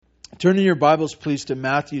Turn in your Bibles, please, to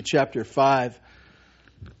Matthew chapter 5.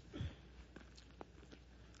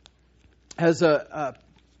 As a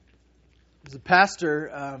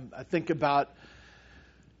pastor, I think about,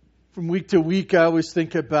 from week to week, I always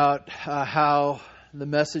think about how the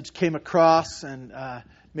message came across and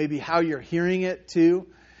maybe how you're hearing it too.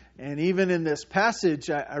 And even in this passage,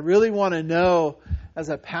 I really want to know as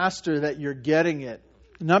a pastor that you're getting it.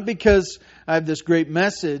 Not because I have this great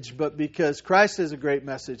message, but because Christ has a great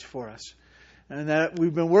message for us. And that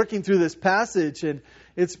we've been working through this passage, and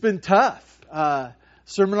it's been tough.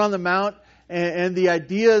 Sermon on the Mount and the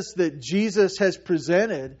ideas that Jesus has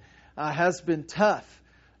presented has been tough.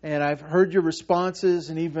 And I've heard your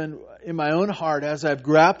responses, and even in my own heart, as I've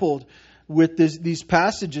grappled with these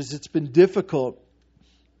passages, it's been difficult.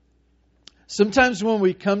 Sometimes when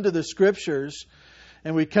we come to the Scriptures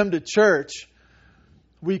and we come to church,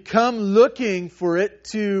 we come looking for it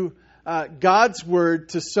to, God's Word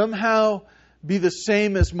to somehow be the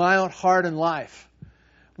same as my own heart and life.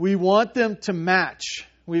 We want them to match.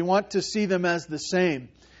 We want to see them as the same.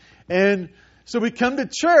 And so we come to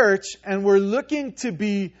church and we're looking to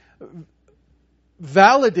be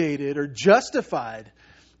validated or justified.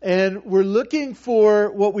 And we're looking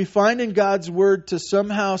for what we find in God's Word to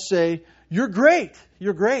somehow say, you're great,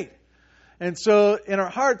 you're great. And so in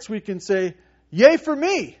our hearts we can say, yay for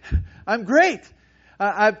me. I'm great.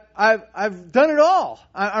 I've done it all.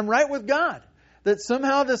 I'm right with God. That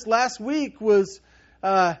somehow this last week was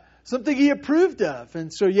something He approved of. And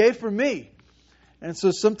so yay for me. And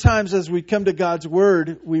so sometimes as we come to God's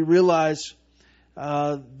Word, we realize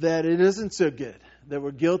that it isn't so good. That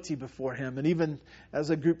we're guilty before Him. And even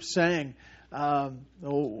as a group sang,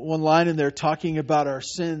 one line in there talking about our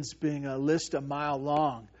sins being a list a mile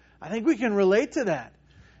long. I think we can relate to that.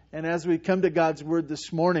 And as we come to God's Word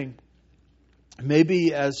this morning,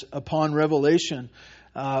 maybe as upon revelation,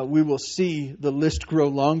 we will see the list grow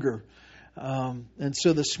longer. And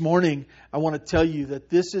so this morning, I want to tell you that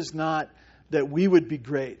this is not that we would be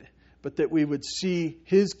great, but that we would see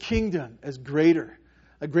His kingdom as greater,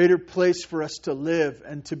 a greater place for us to live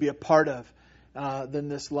and to be a part of than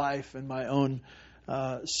this life and my own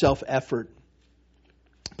self-effort.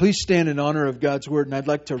 Please stand in honor of God's Word, and I'd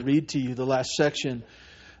like to read to you the last section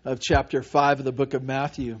of chapter 5 of the book of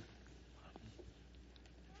Matthew.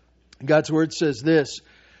 God's Word says this,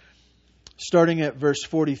 starting at verse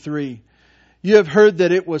 43. You have heard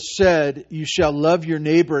that it was said, you shall love your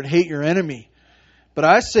neighbor and hate your enemy. But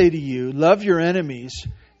I say to you, love your enemies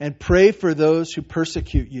and pray for those who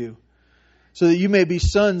persecute you, so that you may be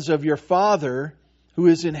sons of your Father who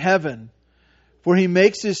is in heaven. For He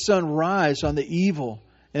makes His sun rise on the evil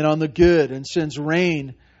and on the good, and sends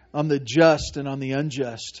rain on the just and on the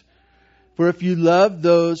unjust. For if you love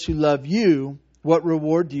those who love you, what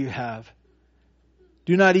reward do you have?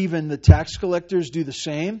 Do not even the tax collectors do the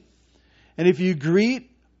same? And if you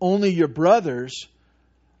greet only your brothers,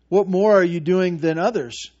 what more are you doing than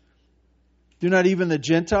others? Do not even the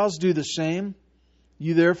Gentiles do the same?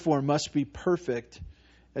 You therefore must be perfect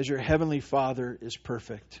as your heavenly Father is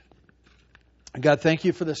perfect. God, thank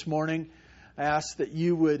you for this morning. I ask that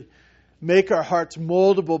you would make our hearts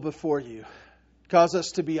moldable before you. Cause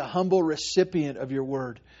us to be a humble recipient of your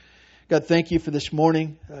word. God, thank you for this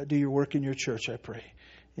morning. Do your work in your church, I pray.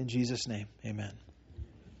 In Jesus' name, amen.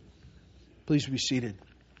 Please be seated.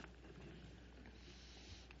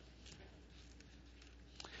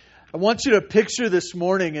 I want you to picture this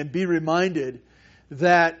morning and be reminded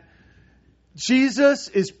that Jesus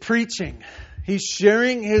is preaching. He's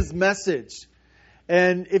sharing His message.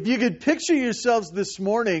 And if you could picture yourselves this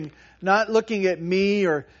morning, not looking at me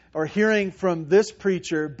or hearing from this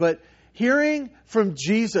preacher, but hearing from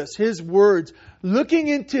Jesus, His words, looking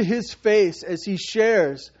into His face as He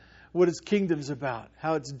shares what His kingdom's about,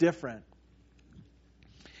 how it's different.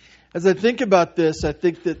 As I think about this, I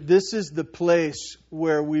think that this is the place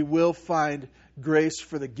where we will find grace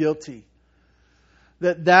for the guilty.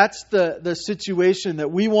 That's the situation that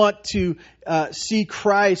we want to see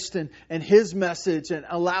Christ and His message and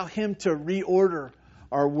allow Him to reorder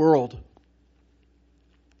our world.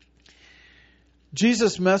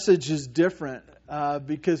 Jesus' message is different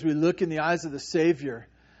because we look in the eyes of the Savior,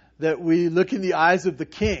 that we look in the eyes of the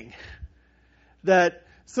King. That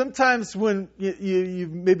sometimes when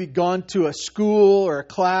you've maybe gone to a school or a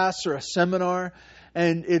class or a seminar,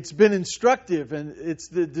 and it's been instructive, and it's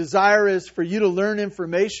the desire is for you to learn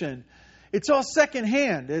information. It's all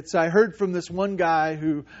secondhand. I heard from this one guy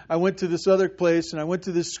who I went to this other place and I went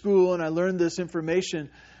to this school and I learned this information.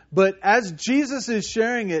 But as Jesus is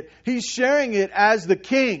sharing it, He's sharing it as the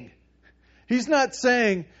King. He's not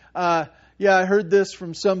saying, yeah, I heard this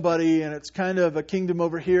from somebody and it's kind of a kingdom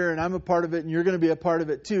over here and I'm a part of it and you're going to be a part of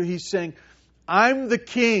it too. He's saying, I'm the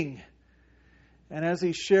king. And as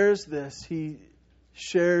he shares this, he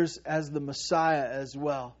shares as the Messiah as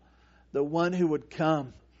well. The one who would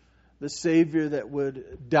come. The Savior that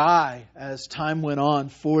would die as time went on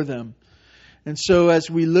for them. And so as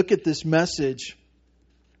we look at this message,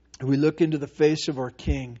 we look into the face of our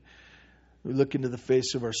King. We look into the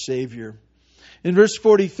face of our Savior. In verse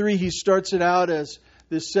 43, he starts it out as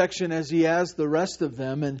this section as he has the rest of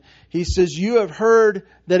them. And he says, you have heard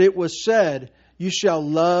that it was said, you shall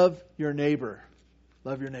love your neighbor.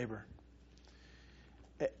 Love your neighbor.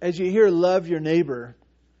 As you hear love your neighbor,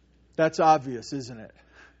 that's obvious, isn't it?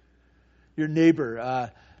 Your neighbor.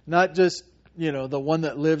 Not just, the one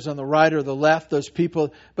that lives on the right or the left, those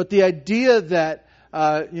people. But the idea that,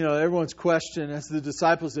 everyone's question as the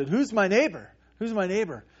disciples did, who's my neighbor? Who's my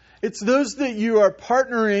neighbor? It's those that you are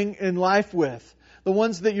partnering in life with. The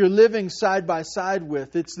ones that you're living side by side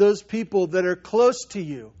with. It's those people that are close to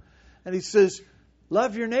you. And he says,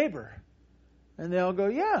 love your neighbor. And they all go,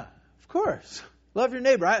 yeah, of course. Love your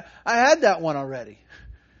neighbor. I had that one already.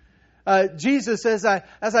 Jesus, as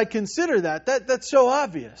I consider that's so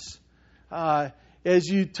obvious. As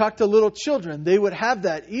you talk to little children, they would have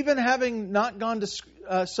that. Even having not gone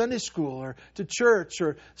to Sunday school or to church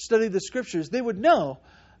or studied the Scriptures, they would know.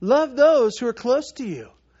 Love those who are close to you.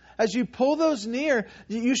 As you pull those near,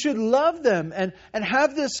 you should love them and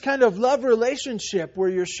have this kind of love relationship where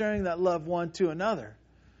you're sharing that love one to another.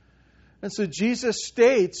 And so Jesus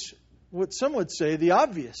states what some would say the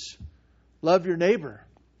obvious. Love your neighbor.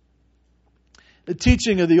 The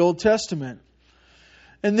teaching of the Old Testament.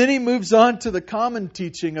 And then he moves on to the common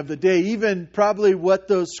teaching of the day, even probably what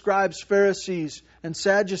those scribes, Pharisees, and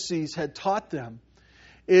Sadducees had taught them,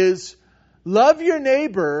 is love your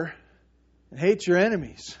neighbor and hate your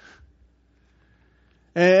enemies.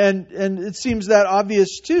 And it seems that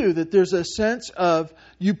obvious too, that there's a sense of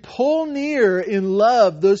you pull near in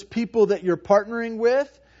love those people that you're partnering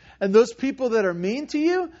with, and those people that are mean to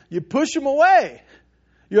you, you push them away.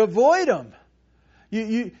 You avoid them.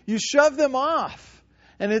 You shove them off.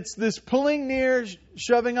 And it's this pulling near,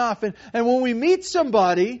 shoving off. And when we meet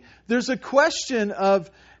somebody, there's a question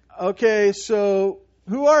of, okay, so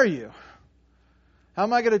who are you? How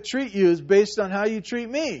am I going to treat you is based on how you treat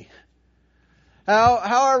me. How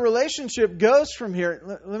our relationship goes from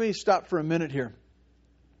here. Let me stop for a minute here.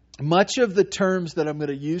 Much of the terms that I'm going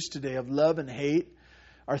to use today of love and hate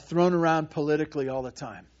are thrown around politically all the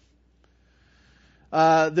time.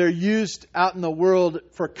 They're used out in the world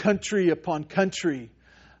for country upon country,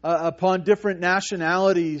 upon different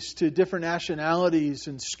nationalities to different nationalities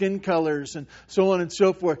and skin colors and so on and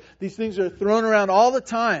so forth. These things are thrown around all the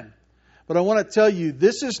time. But I want to tell you,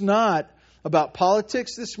 this is not about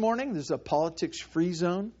politics this morning. This is a politics-free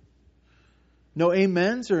zone. No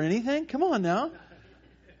amens or anything? Come on now.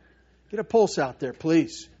 Get a pulse out there,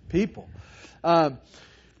 please, people.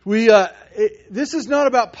 This is not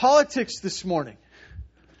about politics this morning.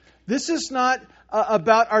 This is not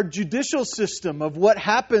about our judicial system of what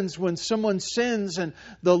happens when someone sins and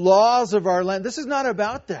the laws of our land. This is not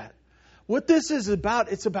about that. What this is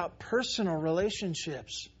about, it's about personal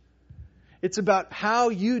relationships. It's about how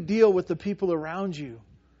you deal with the people around you,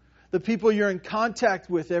 the people you're in contact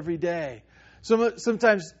with every day.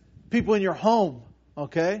 Sometimes people in your home,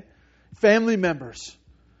 okay? Family members.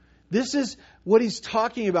 This is what he's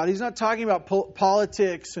talking about. He's not talking about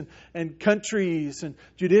politics and countries and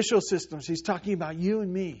judicial systems. He's talking about you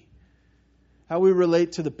and me. How we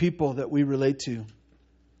relate to the people that we relate to.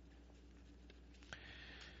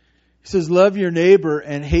 He says, love your neighbor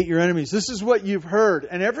and hate your enemies. This is what you've heard.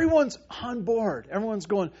 And everyone's on board. Everyone's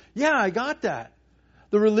going, yeah, I got that.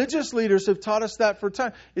 The religious leaders have taught us that for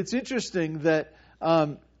time. It's interesting that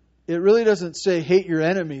it really doesn't say hate your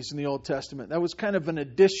enemies in the Old Testament. That was kind of an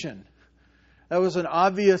addition. That was an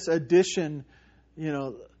obvious addition.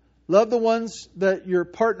 Love the ones that you're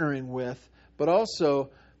partnering with, but also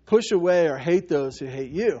push away or hate those who hate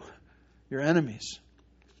you, your enemies.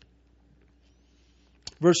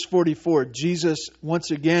 Verse 44, Jesus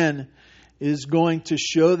once again is going to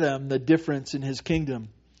show them the difference in His kingdom.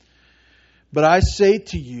 But I say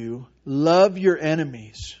to you, love your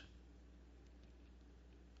enemies.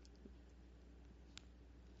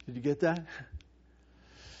 Did you get that?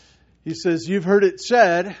 He says, you've heard it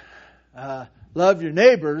said, love your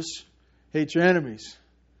neighbors, hate your enemies.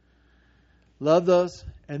 Love those.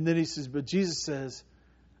 And then he says, but Jesus says,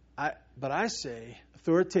 but I say,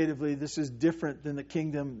 authoritatively, this is different than the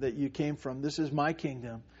kingdom that you came from. This is my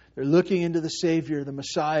kingdom. They're looking into the Savior, the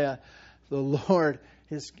Messiah, the Lord,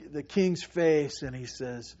 the King's face, and he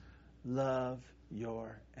says, love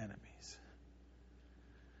your enemies.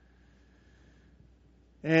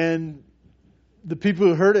 And the people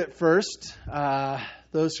who heard it first,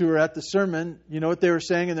 those who were at the sermon, you know what they were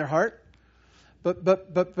saying in their heart? But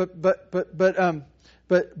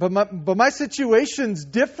my situation's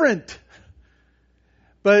different.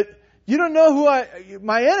 But you don't know who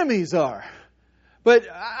my enemies are. But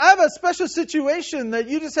I have a special situation that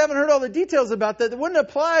you just haven't heard all the details about that wouldn't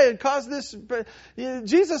apply and cause this. But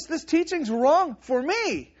Jesus, this teaching's wrong for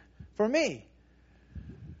me. For me.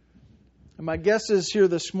 And my guess is here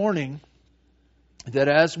this morning that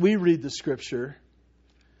as we read the Scripture,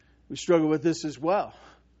 we struggle with this as well.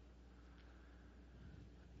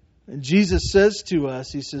 And Jesus says to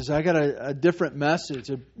us, He says, I got a different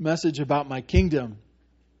message, a message about my kingdom.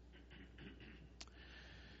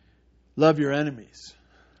 Love your enemies.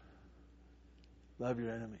 Love your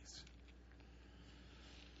enemies.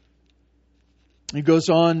 He goes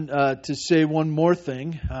on to say one more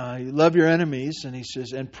thing. Love your enemies, and he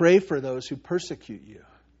says, and pray for those who persecute you.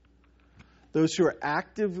 Those who are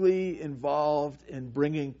actively involved in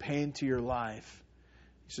bringing pain to your life.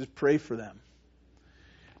 He says, pray for them.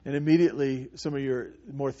 And immediately, some of your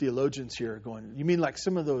more theologians here are going, you mean like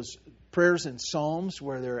some of those prayers in Psalms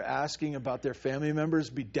where they're asking about their family members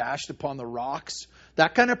be dashed upon the rocks?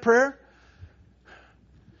 That kind of prayer?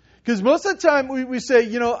 Because most of the time we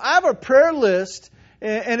say, I have a prayer list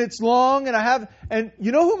and it's long and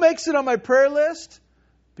you know who makes it on my prayer list?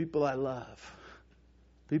 People I love.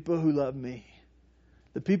 People who love me.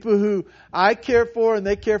 The people who I care for and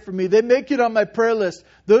they care for me. They make it on my prayer list.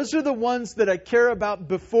 Those are the ones that I care about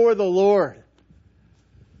before the Lord.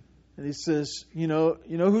 And he says, you know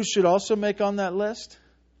who should also make on that list?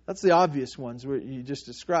 That's the obvious ones where you just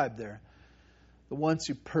described there. The ones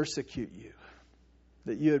who persecute you.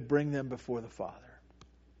 That you would bring them before the Father.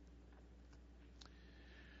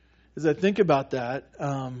 As I think about that,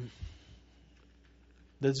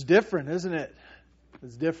 that's different, isn't it?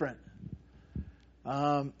 It's different.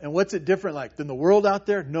 And what's it different like? Than the world out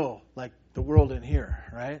there? No, like the world in here,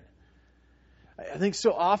 right? I think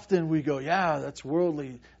so often we go, yeah, that's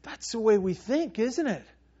worldly. That's the way we think, isn't it?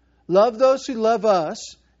 Love those who love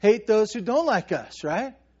us, hate those who don't like us,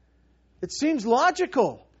 right? It seems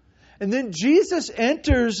logical. And then Jesus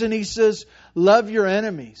enters and he says, love your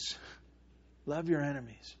enemies. Love your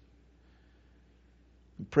enemies.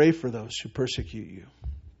 And pray for those who persecute you.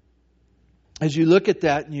 As you look at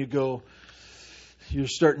that and you go, you're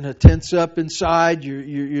starting to tense up inside,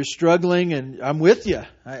 you're struggling, and I'm with you.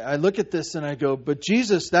 I look at this and I go, but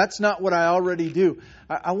Jesus, that's not what I already do.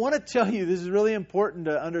 I want to tell you, this is really important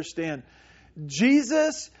to understand.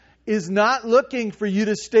 Jesus is not looking for you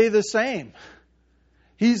to stay the same.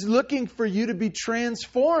 He's looking for you to be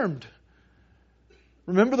transformed.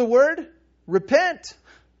 Remember the word? Repent.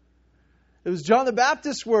 It was John the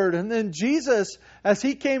Baptist's word. And then Jesus, as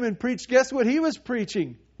He came and preached, guess what He was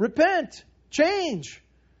preaching? Repent. Change.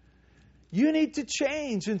 You need to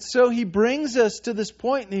change. And so He brings us to this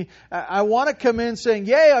point. And I want to come in saying,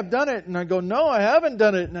 yay, I've done it. And I go, no, I haven't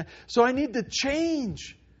done it. So I need to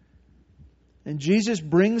change. And Jesus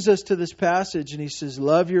brings us to this passage and He says,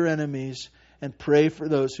 love your enemies and pray for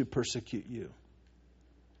those who persecute you.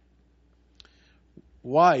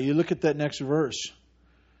 Why? You look at that next verse.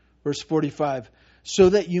 Verse 45. So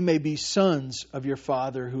that you may be sons of your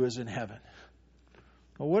Father who is in heaven.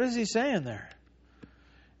 Well, what is He saying there?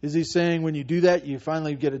 Is He saying when you do that, you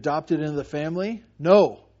finally get adopted into the family?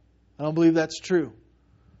 No, I don't believe that's true.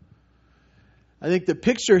 I think the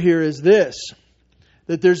picture here is this,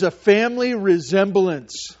 that there's a family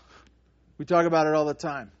resemblance. We talk about it all the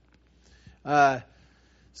time.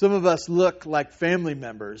 Some of us look like family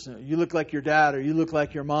members. You look like your dad or you look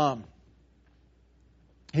like your mom.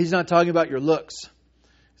 He's not talking about your looks.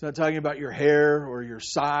 He's not talking about your hair or your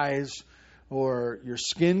size or your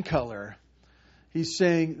skin color. He's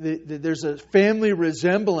saying that there's a family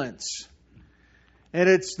resemblance. And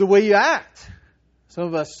it's the way you act. Some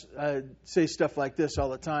of us say stuff like this all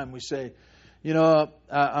the time. We say,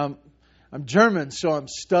 I'm German, so I'm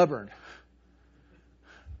stubborn.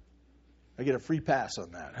 I get a free pass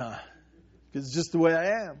on that, huh? Because it's just the way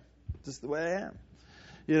I am. Just the way I am.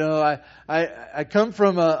 I come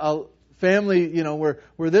from a family,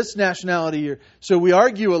 we're this nationality, so we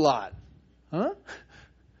argue a lot. Huh?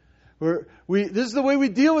 This is the way we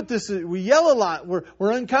deal with this. We yell a lot.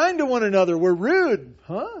 We're unkind to one another. We're rude.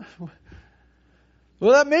 Huh?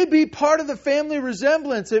 Well, that may be part of the family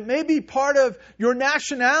resemblance. It may be part of your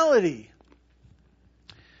nationality.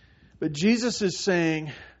 But Jesus is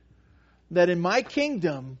saying that in my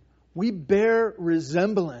kingdom, we bear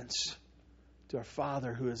resemblance to our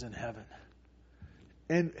Father who is in heaven.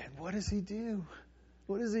 And what does he do?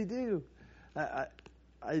 What does he do?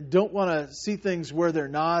 I don't want to see things where they're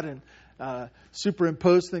not and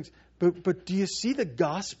superimpose things. But do you see the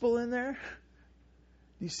gospel in there?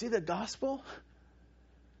 Do you see the gospel?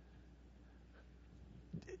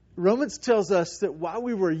 Romans tells us that while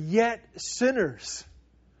we were yet sinners,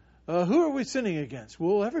 who are we sinning against?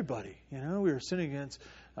 Well, everybody. We were sinning against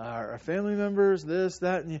our family members, this,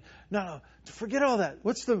 that. And no, forget all that.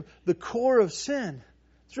 What's the core of sin?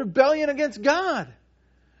 It's rebellion against God.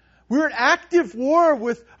 We're at active war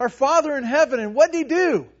with our Father in heaven. And what did He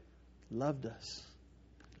do? Loved us.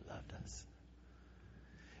 Loved us.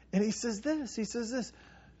 And He says this.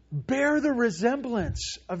 Bear the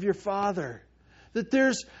resemblance of your Father.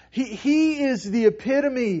 That He is the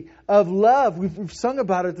epitome of love. We've sung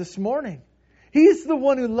about it this morning. He's the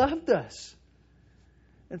one who loved us.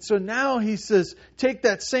 And so now He says, take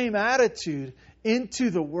that same attitude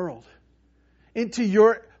into the world, into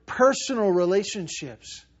your personal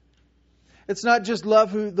relationships. It's not just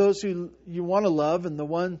love those who you want to love and the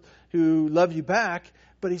one who love you back,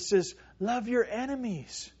 but He says, love your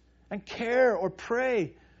enemies and care or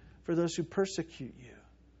pray for those who persecute you.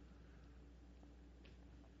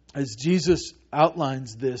 As Jesus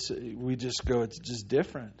outlines this, we just go, it's just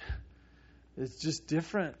different. It's just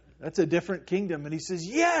different. That's a different kingdom. And He says,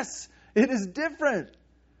 yes, it is different.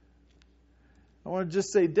 I want to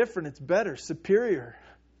just say different. It's better, superior.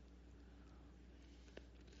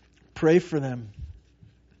 Pray for them.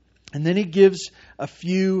 And then He gives a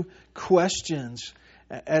few questions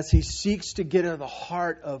as He seeks to get at the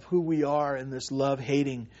heart of who we are in this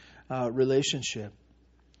love-hating relationship.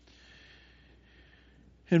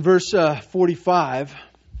 In verse 45,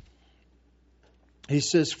 He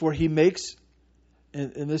says, for He makes,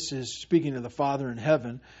 and this is speaking of the Father in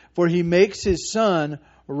heaven, for He makes His sun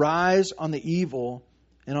rise on the evil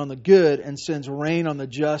and on the good and sends rain on the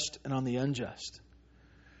just and on the unjust.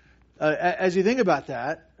 As you think about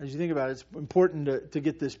that, it's important to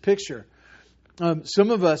get this picture. Some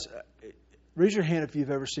of us, raise your hand if you've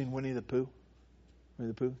ever seen Winnie the Pooh.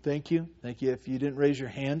 Winnie the Pooh. Thank you. If you didn't raise your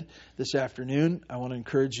hand this afternoon, I want to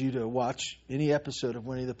encourage you to watch any episode of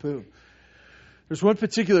Winnie the Pooh. There's one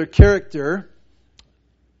particular character,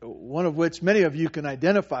 one of which many of you can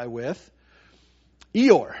identify with,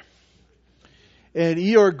 Eeyore. And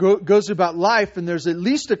Eeyore goes about life, and there's at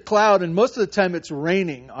least a cloud, and most of the time it's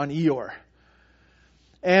raining on Eeyore.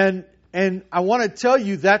 And I want to tell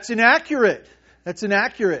you that's inaccurate. That's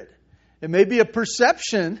inaccurate. It may be a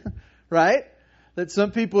perception, right? That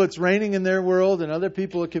some people it's raining in their world, and other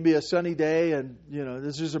people it can be a sunny day, and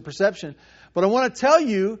this is a perception. But I want to tell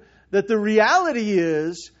you that the reality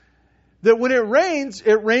is that when it rains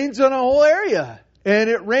on a whole area.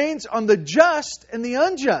 And it rains on the just and the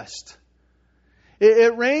unjust.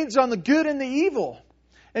 It rains on the good and the evil.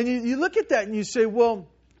 And you look at that and you say, well,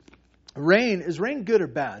 is rain good or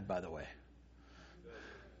bad, by the way?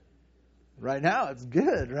 Right now it's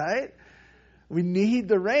good, right? We need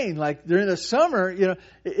the rain. Like during the summer,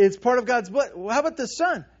 it's part of God's blessing. How about the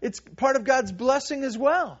sun? It's part of God's blessing as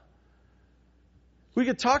well. We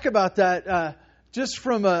could talk about that just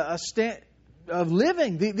from a stand of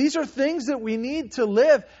living. These are things that we need to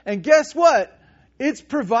live. And guess what? It's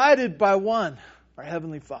provided by one, our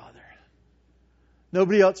Heavenly Father.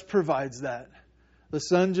 Nobody else provides that. The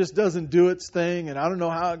sun just doesn't do its thing, and I don't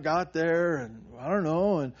know how it got there, and I don't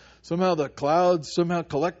know, and somehow the clouds somehow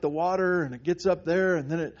collect the water, and it gets up there, and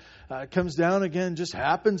then it comes down again, just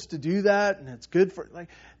happens to do that, and it's good for,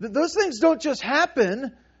 those things don't just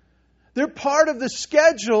happen. They're part of the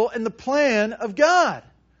schedule and the plan of God,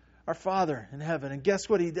 our Father in heaven. And guess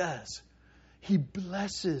what He does? He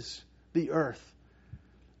blesses the earth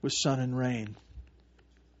with sun and rain.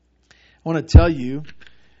 I want to tell you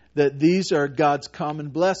that these are God's common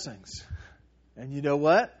blessings. And you know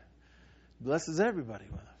what? He blesses everybody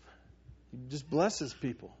with them. He just blesses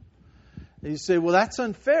people. And you say, well, that's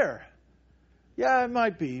unfair. Yeah, it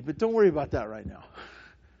might be, but don't worry about that right now.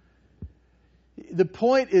 The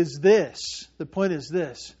point is this.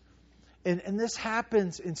 And this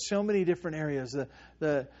happens in so many different areas.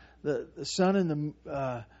 The sun and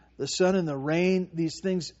the sun and the rain, these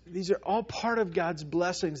things, these are all part of God's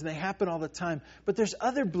blessings, and they happen all the time. But there's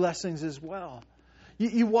other blessings as well.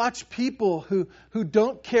 You watch people who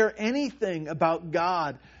don't care anything about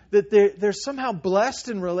God, that they're somehow blessed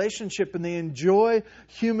in relationship and they enjoy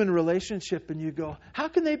human relationship, and you go, how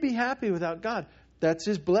can they be happy without God? That's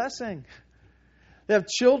His blessing. They have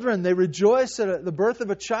children, they rejoice at the birth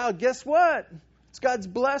of a child. Guess what? It's God's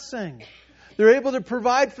blessing. They're able to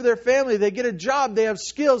provide for their family. They get a job. They have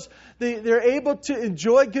skills. They're able to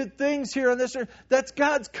enjoy good things here on this earth. That's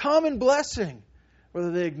God's common blessing.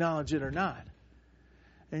 whether they acknowledge it or not.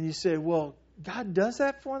 And you say, well, God does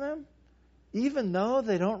that for them, even though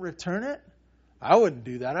they don't return it? I wouldn't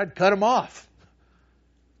do that. I'd cut them off.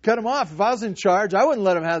 Cut them off. If I was in charge, I wouldn't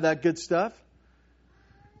let them have that good stuff.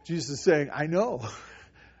 Jesus is saying, I know.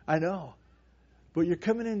 I know. But you're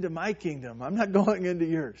coming into my kingdom. I'm not going into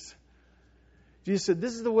yours. Jesus said,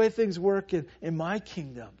 this is the way things work in my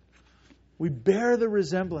kingdom. We bear the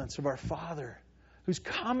resemblance of our Father, whose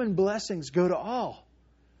common blessings go to all.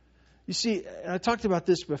 You see, and I talked about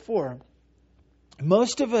this before,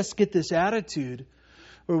 most of us get this attitude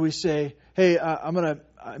where we say, hey, I'm going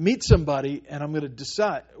to meet somebody and I'm going to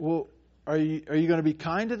decide, well, are you going to be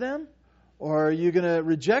kind to them or are you going to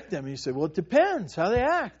reject them? And you say, well, it depends how they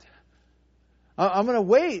act. I'm going to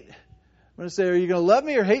wait. I'm going to say, are you going to love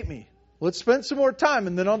me or hate me? Let's spend some more time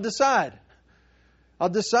and then I'll decide. I'll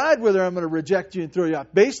decide whether I'm going to reject you and throw you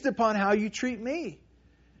out based upon how you treat me.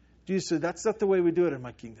 Jesus said, that's not the way we do it in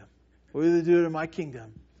my kingdom. The way we do it in my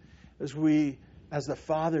kingdom is we, as the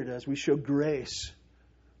Father does, we show grace.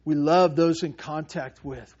 We love those in contact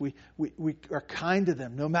with. We are kind to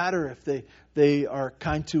them, no matter if they are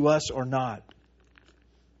kind to us or not.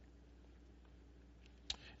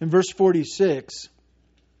 In verse 46, it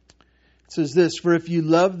says this, for if you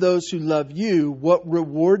love those who love you, what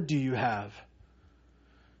reward do you have?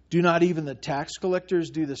 Do not even the tax collectors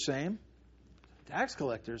do the same? Tax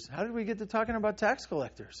collectors? How did we get to talking about tax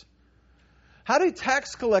collectors? How do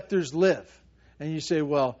tax collectors live? And you say,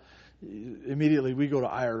 well, immediately we go to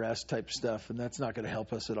IRS type stuff, and that's not going to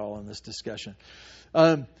help us at all in this discussion.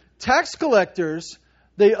 Tax collectors,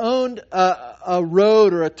 they owned a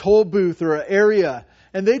road or a toll booth or an area,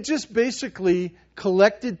 and they just basically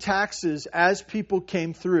collected taxes as people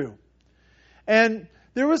came through. And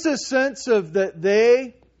there was a sense of that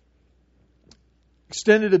they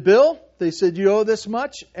extended a bill. They said, you owe this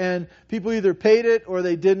much, and people either paid it or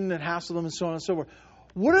they didn't and hassled them and so on and so forth.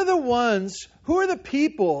 Who are the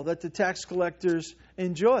people that the tax collectors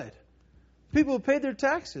enjoyed? People who paid their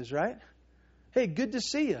taxes, right? Hey, good to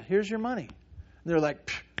see you. Here's your money. And they're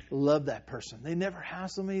like, love that person. They never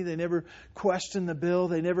hassle me. They never question the bill.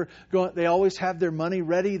 They never go. They always have their money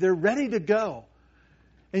ready. They're ready to go.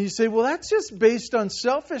 And you say, well, that's just based on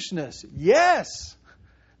selfishness. Yes.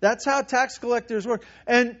 That's how tax collectors work.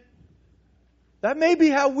 And that may be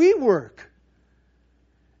how we work.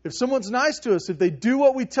 If someone's nice to us, if they do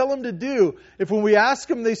what we tell them to do, if when we ask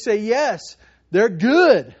them they say yes, they're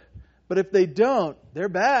good. But if they don't, they're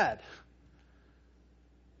bad.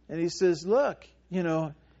 And he says, look,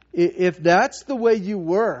 if that's the way you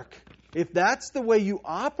work, if that's the way you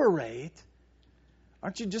operate,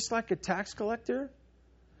 aren't you just like a tax collector?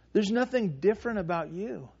 There's nothing different about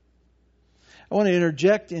you. I want to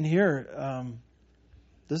interject in here.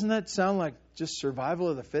 Doesn't that sound like just survival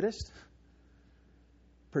of the fittest?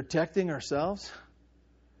 Protecting ourselves?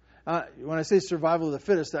 When I say survival of the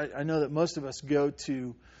fittest, I know that most of us go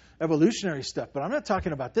to evolutionary stuff, but I'm not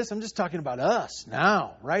talking about this. I'm just talking about us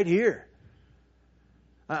now, right here.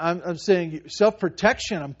 I'm saying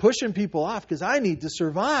self-protection. I'm pushing people off because I need to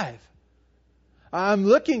survive. I'm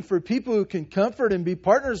looking for people who can comfort and be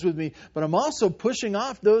partners with me, but I'm also pushing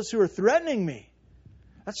off those who are threatening me.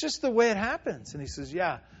 That's just the way it happens. And he says,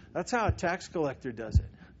 yeah, that's how a tax collector does it.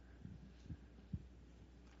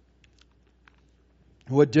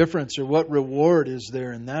 What difference or what reward is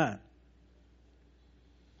there in that?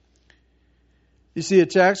 You see, a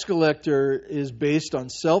tax collector is based on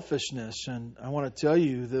selfishness. And I want to tell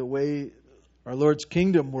you, the way our Lord's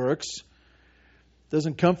kingdom works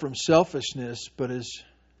doesn't come from selfishness, but is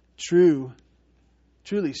truly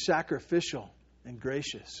sacrificial and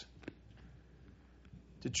gracious.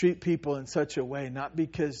 To treat people in such a way, not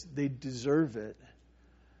because they deserve it,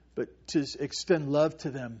 but to extend love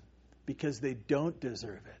to them because they don't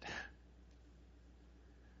deserve it.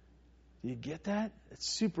 Do you get that?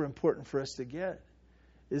 It's super important for us to get.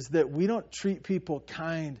 Is that we don't treat people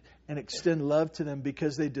kind and extend love to them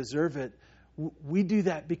because they deserve it. We do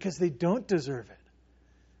that because they don't deserve it.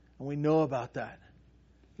 And we know about that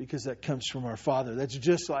because that comes from our Father. That's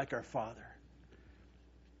just like our Father.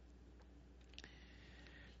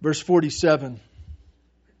 Verse 47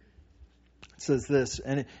 says this,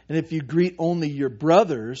 and if you greet only your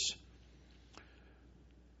brothers,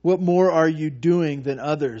 what more are you doing than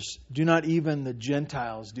others? Do not even the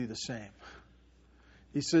Gentiles do the same?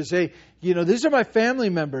 He says, hey, these are my family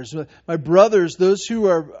members, my brothers, those who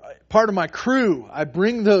are part of my crew. I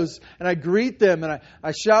bring those and I greet them and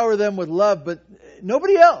I shower them with love, but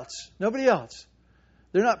nobody else.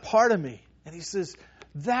 They're not part of me. And he says,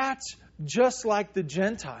 that's just like the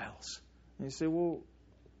Gentiles. And you say, well,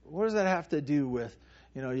 what does that have to do with,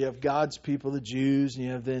 You have God's people, the Jews, and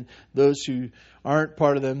you have then those who aren't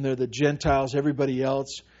part of them. They're the Gentiles, everybody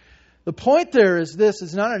else. The point there is this.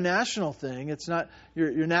 It's not a national thing. It's not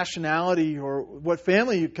your nationality or what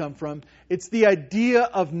family you come from. It's the idea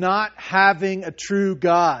of not having a true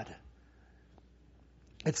God.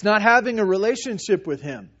 It's not having a relationship with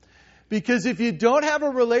Him. Because if you don't have a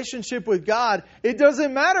relationship with God, it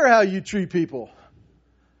doesn't matter how you treat people.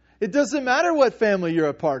 It doesn't matter what family you're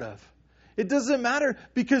a part of. It doesn't matter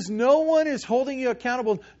because no one is holding you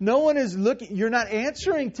accountable. No one is looking. You're not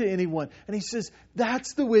answering to anyone. And He says,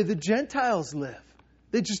 that's the way the Gentiles live.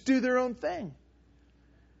 They just do their own thing.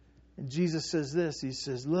 And Jesus says this. He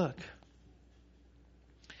says, look,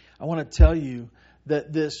 I want to tell you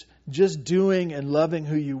that this just doing and loving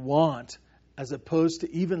who you want, as opposed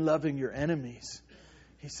to even loving your enemies,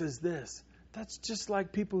 He says this, that's just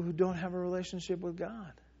like people who don't have a relationship with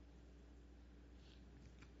God.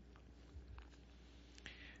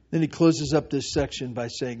 Then He closes up this section by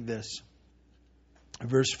saying this.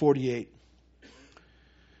 Verse 48.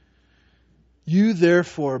 You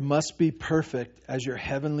therefore must be perfect as your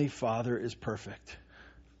heavenly Father is perfect.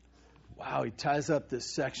 Wow, He ties up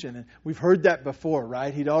this section. And we've heard that before,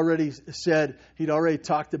 right? He'd already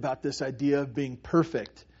talked about this idea of being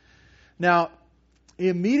perfect. Now,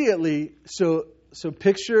 immediately, so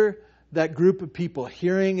picture that group of people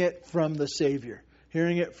hearing it from the Savior,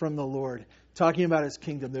 hearing it from the Lord, talking about His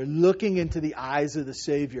kingdom. They're looking into the eyes of the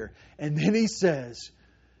Savior. And then He says,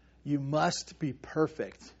 you must be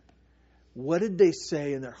perfect. What did they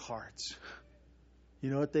say in their hearts?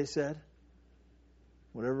 You know what they said?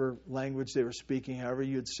 Whatever language they were speaking, however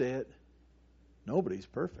you'd say it, nobody's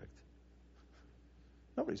perfect.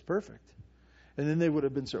 Nobody's perfect. And then they would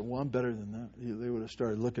have been saying, well, I'm better than them. They would have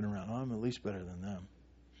started looking around. Oh, I'm at least better than them.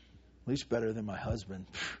 At least better than my husband.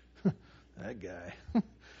 That guy.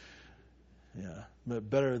 Yeah. But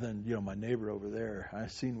better than, my neighbor over there.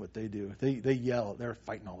 I've seen what they do. They yell. They're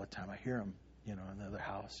fighting all the time. I hear them, in the other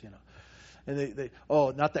house, And they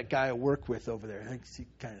not that guy I work with over there. I think he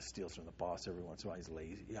kind of steals from the boss every once in a while. He's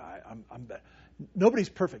lazy. Yeah, I'm better. Nobody's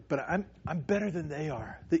perfect, but I'm better than they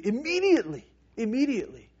are. Immediately.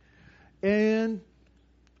 And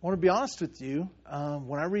I want to be honest with you.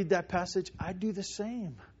 When I read that passage, I do the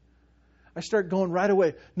same. I start going right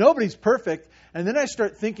away. Nobody's perfect, and then I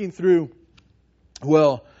start thinking through.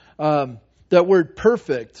 Well, that word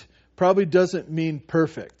perfect probably doesn't mean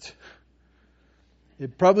perfect.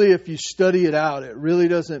 It probably, if you study it out, it really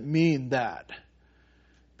doesn't mean that.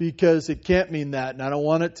 Because it can't mean that, and I don't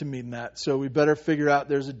want it to mean that. So we better figure out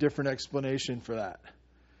there's a different explanation for that.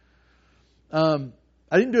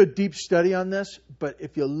 I didn't do a deep study on this, but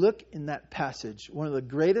if you look in that passage, one of the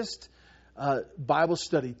greatest Bible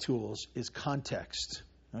study tools is context.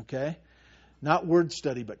 Okay? Not word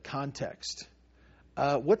study, but context.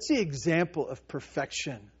 What's the example of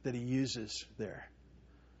perfection that He uses there?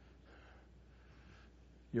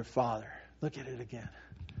 Your Father. Look at it again.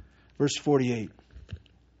 Verse 48.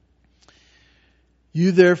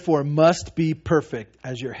 You therefore must be perfect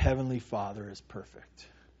as your heavenly Father is perfect.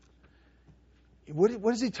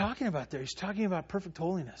 What is He talking about there? He's talking about perfect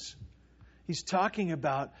holiness. He's talking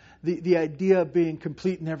about the idea of being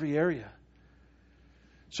complete in every area.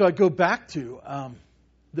 So I go back to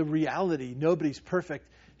the reality. Nobody's perfect.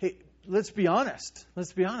 Hey, let's be honest.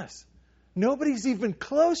 Nobody's even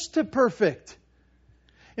close to perfect.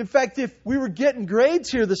 In fact, if we were getting grades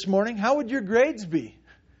here this morning, how would your grades be?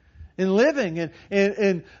 In living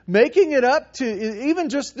and making it up to even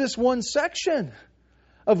just this one section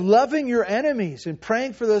of loving your enemies and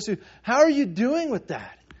praying for those who... How are you doing with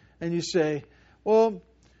that? And you say, well,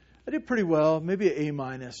 I did pretty well, maybe an A-.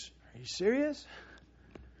 Are you serious?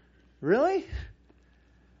 Really?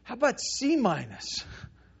 How about C-?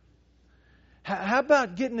 How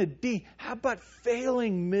about getting a D? How about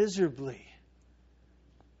failing miserably?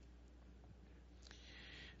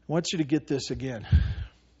 I want you to get this again,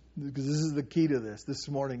 because this is the key to this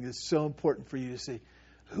morning. It's so important for you to see,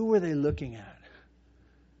 who were they looking at?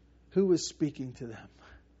 Who was speaking to them?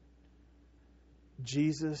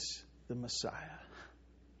 Jesus, the Messiah,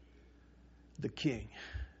 the King.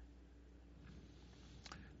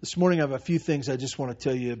 This morning I have a few things I just want to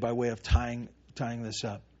tell you by way of tying this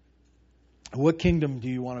up. What kingdom do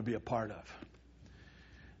you want to be a part of?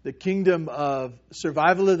 The kingdom of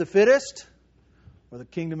survival of the fittest, or the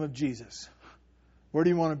kingdom of Jesus? Where do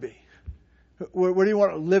you want to be? Where do you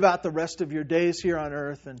want to live out the rest of your days here on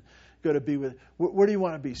earth and go to be with? Where do you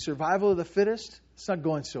want to be? Survival of the fittest? It's not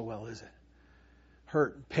going so well, is it?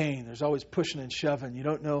 Hurt and pain. There's always pushing and shoving. You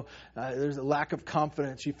don't know. There's a lack of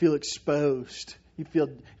confidence. You feel exposed. You feel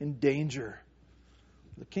in danger.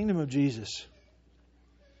 The kingdom of Jesus.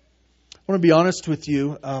 I want to be honest with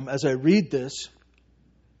you as I read this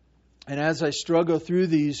and as I struggle through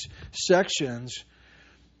these sections,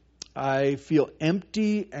 I feel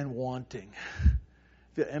empty and wanting. I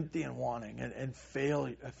feel empty and wanting and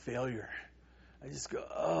failure. I just go,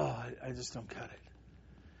 I just don't cut it.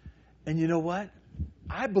 And you know what?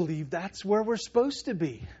 I believe that's where we're supposed to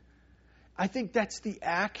be. I think that's the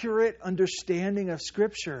accurate understanding of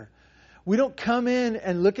Scripture. We don't come in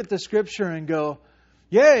and look at the Scripture and go,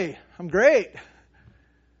 yay, I'm great.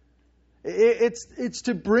 It's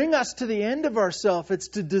to bring us to the end of ourselves. It's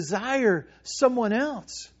to desire someone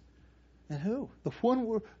else. And who?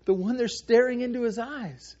 The one they're staring into his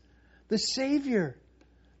eyes. The Savior.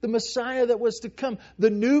 The Messiah that was to come. The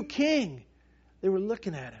new King. They were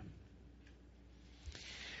looking at him.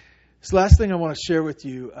 This last thing I want to share with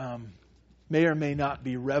you may or may not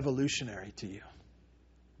be revolutionary to you.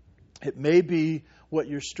 It may be what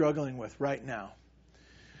you're struggling with right now.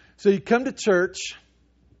 So you come to church,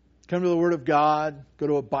 come to the Word of God, go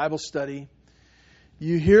to a Bible study.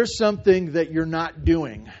 You hear something that you're not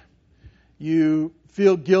doing. You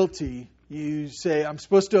feel guilty. You say, I'm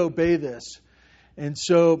supposed to obey this. And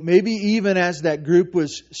so maybe even as that group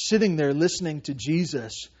was sitting there listening to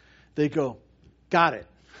Jesus, they go, got it.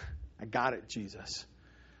 I got it, Jesus.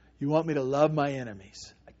 You want me to love my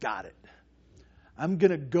enemies. I got it. I'm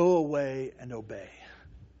going to go away and obey.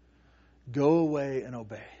 Go away and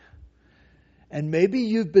obey. And maybe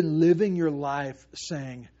you've been living your life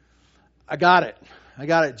saying, I got it. I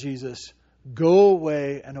got it, Jesus. Go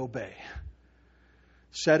away and obey.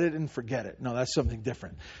 Set it and forget it. No, that's something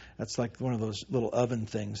different. That's like one of those little oven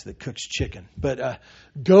things that cooks chicken. But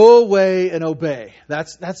go away and obey.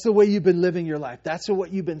 That's the way you've been living your life. That's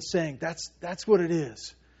what you've been saying. That's what it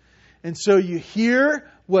is. And so you hear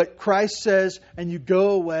what Christ says and you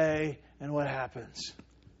go away, and what happens?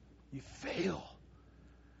 You fail.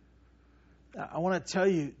 I want to tell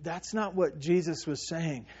you, that's not what Jesus was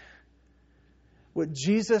saying. What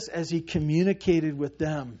Jesus, as he communicated with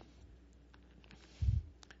them,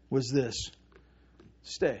 was this.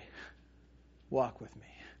 Stay. Walk with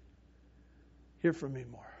me. Hear from me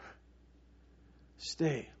more.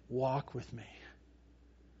 Stay. Walk with me.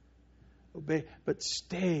 Obey, but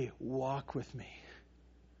stay. Walk with me.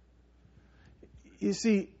 You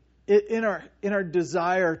see, in our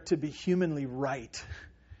desire to be humanly right,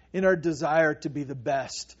 in our desire to be the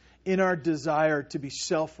best, in our desire to be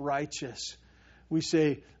self-righteous, we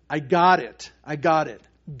say, I got it. I got it.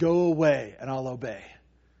 Go away and I'll obey.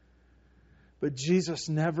 But Jesus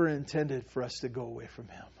never intended for us to go away from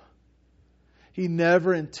him. He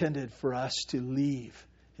never intended for us to leave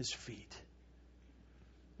his feet.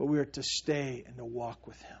 But we are to stay and to walk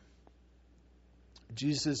with him.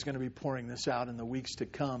 Jesus is going to be pouring this out in the weeks to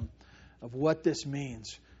come of what this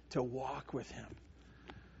means to walk with him.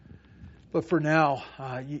 But for now,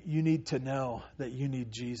 you need to know that you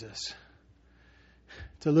need Jesus.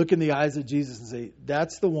 To look in the eyes of Jesus and say,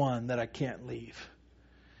 that's the one that I can't leave.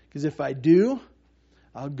 Because if I do,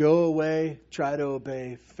 I'll go away, try to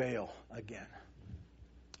obey, fail again.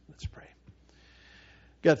 Let's pray.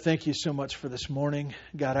 God, thank you so much for this morning.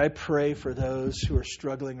 God, I pray for those who are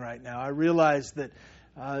struggling right now. I realize that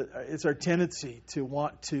it's our tendency to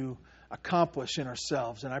want to accomplish in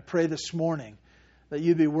ourselves. And I pray this morning that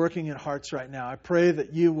you'd be working in hearts right now. I pray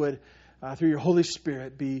that you would, through your Holy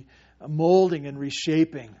Spirit, be molding and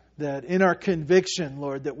reshaping. That in our conviction,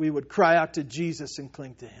 Lord, that we would cry out to Jesus and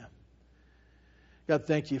cling to him. God,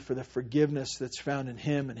 thank you for the forgiveness that's found in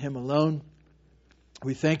him and him alone.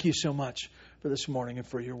 We thank you so much for this morning and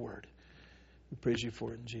for your word. We praise you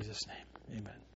for it in Jesus' name. Amen.